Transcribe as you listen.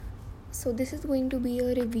So, this is going to be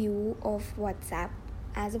a review of WhatsApp.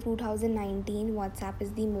 As of 2019, WhatsApp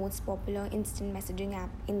is the most popular instant messaging app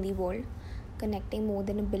in the world, connecting more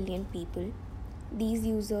than a billion people. These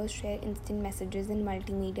users share instant messages and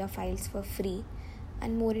multimedia files for free,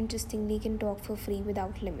 and more interestingly, can talk for free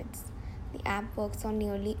without limits. The app works on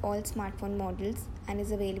nearly all smartphone models and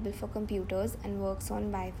is available for computers and works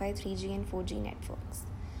on Wi Fi, 3G, and 4G networks.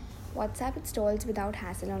 WhatsApp installs without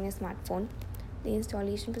hassle on your smartphone. The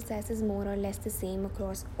installation process is more or less the same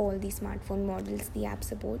across all the smartphone models the app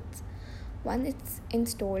supports. Once it's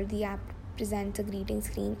installed, the app presents a greeting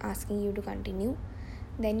screen asking you to continue.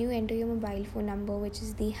 Then you enter your mobile phone number, which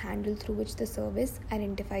is the handle through which the service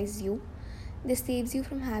identifies you. This saves you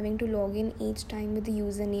from having to log in each time with the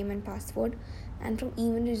username and password and from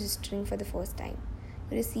even registering for the first time.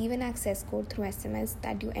 You receive an access code through SMS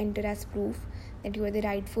that you enter as proof that you are the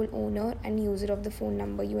rightful owner and user of the phone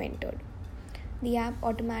number you entered. The app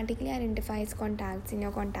automatically identifies contacts in your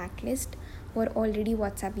contact list who are already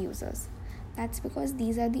WhatsApp users. That's because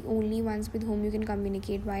these are the only ones with whom you can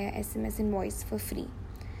communicate via SMS and voice for free.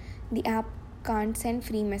 The app can't send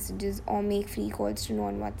free messages or make free calls to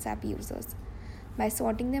non WhatsApp users. By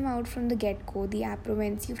sorting them out from the get go, the app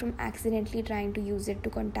prevents you from accidentally trying to use it to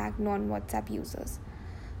contact non WhatsApp users.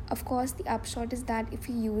 Of course, the upshot is that if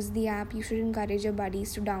you use the app, you should encourage your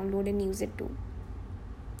buddies to download and use it too.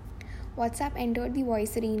 WhatsApp entered the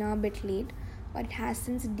voice arena a bit late, but it has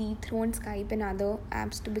since dethroned Skype and other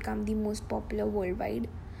apps to become the most popular worldwide.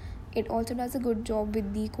 It also does a good job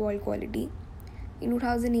with the call quality. In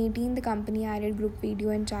 2018, the company added group video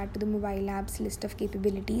and chat to the mobile app's list of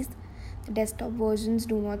capabilities. The desktop versions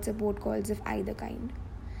do not support calls of either kind.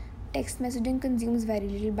 Text messaging consumes very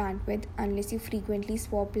little bandwidth unless you frequently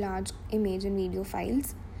swap large image and video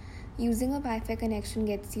files. Using a Wi-Fi connection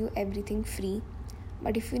gets you everything free,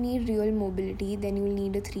 but if you need real mobility, then you'll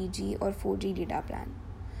need a 3G or 4G data plan.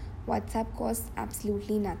 WhatsApp costs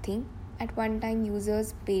absolutely nothing. At one time,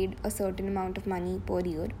 users paid a certain amount of money per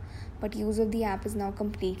year, but use of the app is now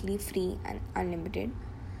completely free and unlimited.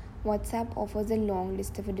 WhatsApp offers a long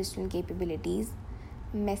list of additional capabilities: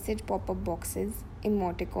 message pop-up boxes,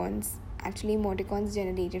 emoticons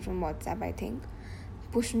generated from WhatsApp, I think.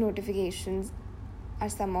 Push notifications are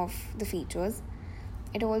some of the features.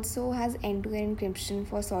 It also has end-to-end encryption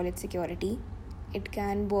for solid security. It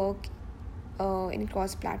can work in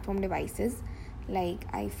cross-platform devices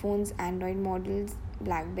like iPhones, Android models,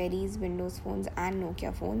 Blackberries, Windows phones, and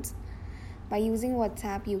Nokia phones. By using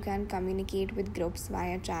WhatsApp, you can communicate with groups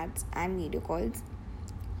via chats and video calls.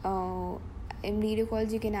 In video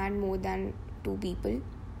calls, you can add more than 2 people.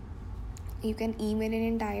 You can email an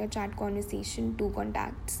entire chat conversation to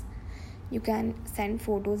contacts. You can send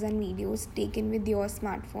photos and videos taken with your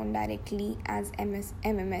smartphone directly as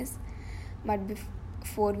MMS, but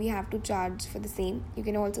before we have to charge for the same. You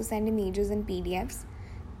can also send images and PDFs.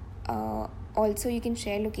 Also, you can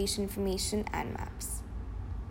share location information and maps.